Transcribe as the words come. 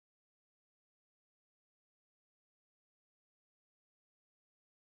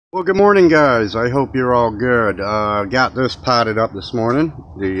Well, good morning, guys. I hope you're all good. Got this potted up this morning,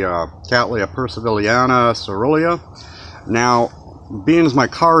 the Cattleya persivaliana cerulean. Now, being as my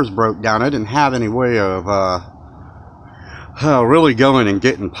cars broke down, I didn't have any way of really going and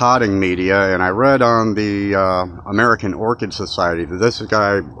getting potting media, and I read on the American Orchid Society that this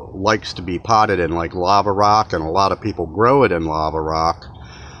guy likes to be potted in like lava rock, and a lot of people grow it in lava rock.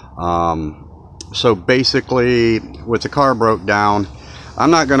 So basically, with the car broke down, I'm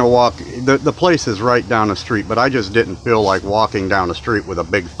not going to walk, the place is right down the street, but I just didn't feel like walking down the street with a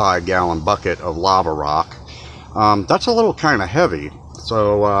big 5-gallon bucket of lava rock. That's a little kind of heavy.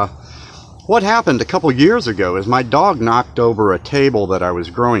 So what happened a couple years ago is my dog knocked over a table that I was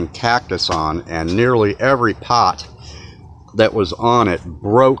growing cactus on, and nearly every pot that was on it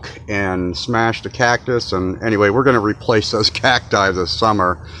broke and smashed the cactus. And anyway, we're going to replace those cacti this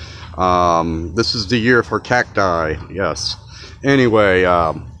summer. This is the year for cacti, yes. Anyway,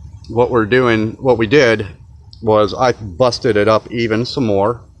 what we did was I busted it up even some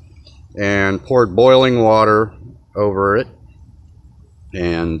more and poured boiling water over it,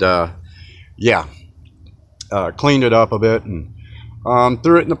 and cleaned it up a bit and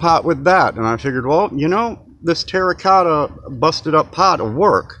threw it in the pot with that. And I figured, well, you know, this terracotta busted up pot will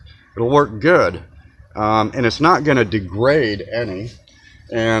work. It'll work good, and it's not going to degrade any.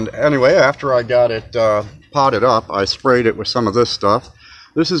 And anyway, after I got it potted up, I sprayed it with some of this stuff.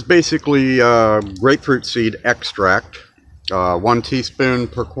 This is basically grapefruit seed extract, 1 teaspoon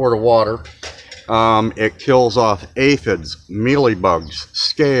per quart of water. It kills off aphids, mealybugs,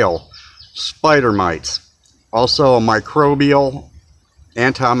 scale, spider mites. Also a antimicrobial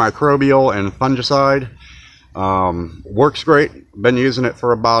and fungicide. Works great. Been using it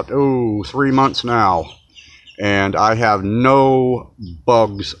for about 3 months now, and I have no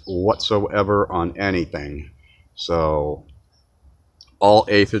bugs whatsoever on anything. So all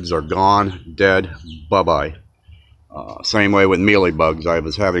aphids are gone, dead, bye-bye. Same way with mealybugs. I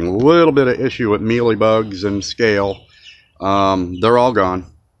was having a little bit of issue with mealybugs and scale. They're all gone.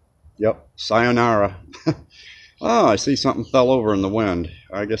 Yep, sayonara. Oh, I see something fell over in the wind.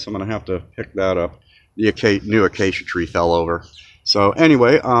 I guess I'm going to have to pick that up. The new acacia tree fell over. So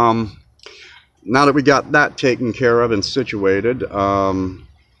anyway, now that we got that taken care of and situated,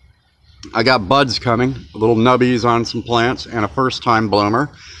 I got buds coming, little nubbies on some plants, and a first-time bloomer.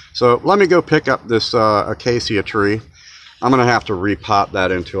 So let me go pick up this acacia tree. I'm going to have to repot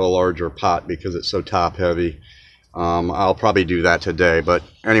that into a larger pot because it's so top-heavy. I'll probably do that today. But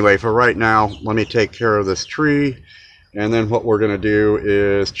anyway, for right now, let me take care of this tree. And then what we're going to do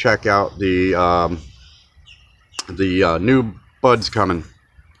is check out the new buds coming.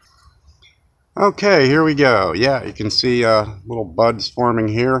 Okay, here we go. Yeah, you can see little buds forming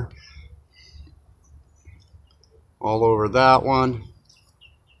here. All over that one.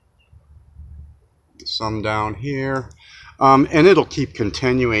 Some down here. And it'll keep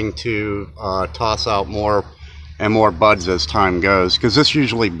continuing to toss out more and more buds as time goes, because this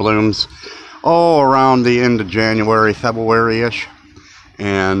usually blooms around the end of January, February-ish.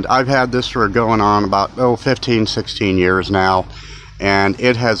 And I've had this for going on about 15, 16 years now. And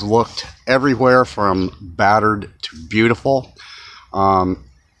it has looked everywhere from battered to beautiful.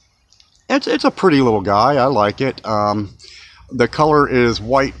 It's a pretty little guy. I like it. The color is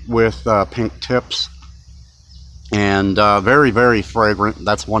white with pink tips, and very, very fragrant.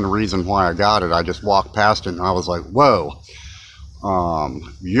 That's one reason why I got it. I just walked past it and I was like, whoa,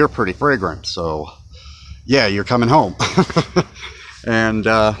 you're pretty fragrant. So yeah, you're coming home. And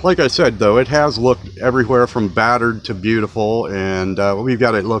like I said, though, it has looked everywhere from battered to beautiful, and we've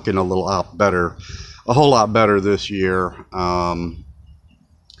got it looking a whole lot better this year.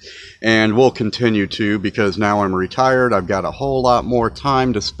 And we'll continue to, because now I'm retired. I've got a whole lot more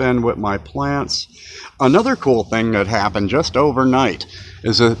time to spend with my plants. Another cool thing that happened just overnight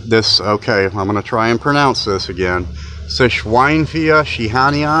is this, okay, I'm going to try and pronounce this again, Schweinfia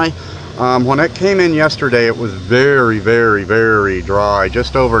shihanii. When it came in yesterday, it was very, very, very dry.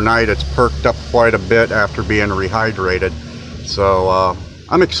 Just overnight, it's perked up quite a bit after being rehydrated. So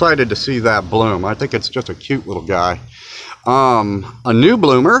I'm excited to see that bloom. I think it's just a cute little guy. A new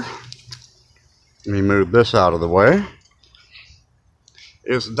bloomer, let me move this out of the way,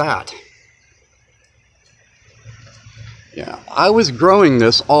 is that. Yeah, I was growing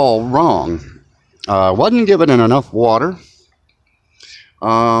this all wrong. Wasn't giving it enough water.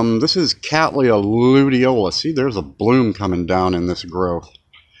 This is Cattleya luteola. See, there's a bloom coming down in this growth.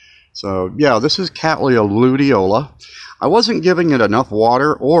 So yeah, this is Cattleya luteola. I wasn't giving it enough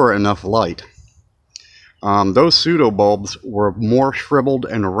water or enough light. Those pseudobulbs were more shriveled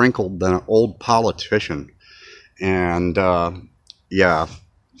and wrinkled than an old politician. And yeah,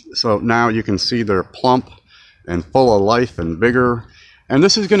 So now you can see they're plump and full of life and vigor. And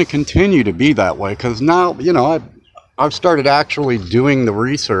this is going to continue to be that way because now, you know, I've started actually doing the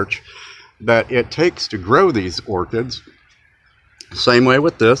research that it takes to grow these orchids. Same way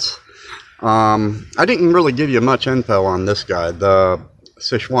with this. I didn't really give you much info on this guy, the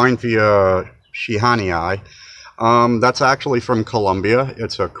Sichwynthia sheehanii. That's actually from Colombia.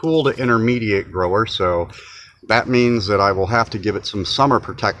 It's a cool to intermediate grower, so that means that I will have to give it some summer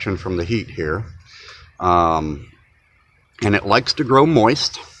protection from the heat here. And it likes to grow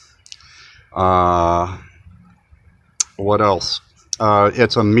moist. What else?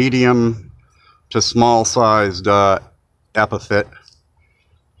 It's a medium to small sized epiphyte,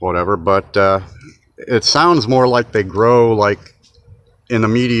 whatever, but it sounds more like they grow like in the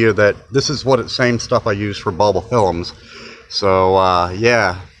media that this is what it's same stuff I use for bulbophyllums. So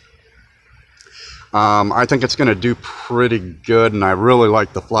yeah, I think it's going to do pretty good, and I really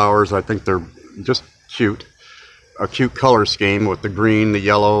like the flowers. I think they're just cute. A cute color scheme with the green, the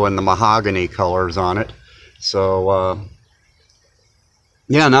yellow, and the mahogany colors on it. So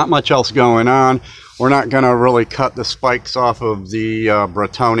yeah, not much else going on. We're not going to really cut the spikes off of the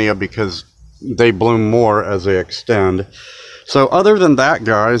Bretonia because they bloom more as they extend. So other than that,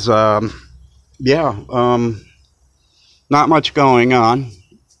 guys, yeah, not much going on.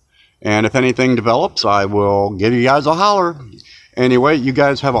 And if anything develops, I will give you guys a holler. Anyway, you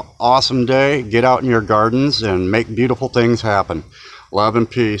guys have an awesome day. Get out in your gardens and make beautiful things happen. Love and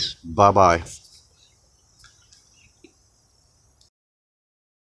peace. Bye-bye.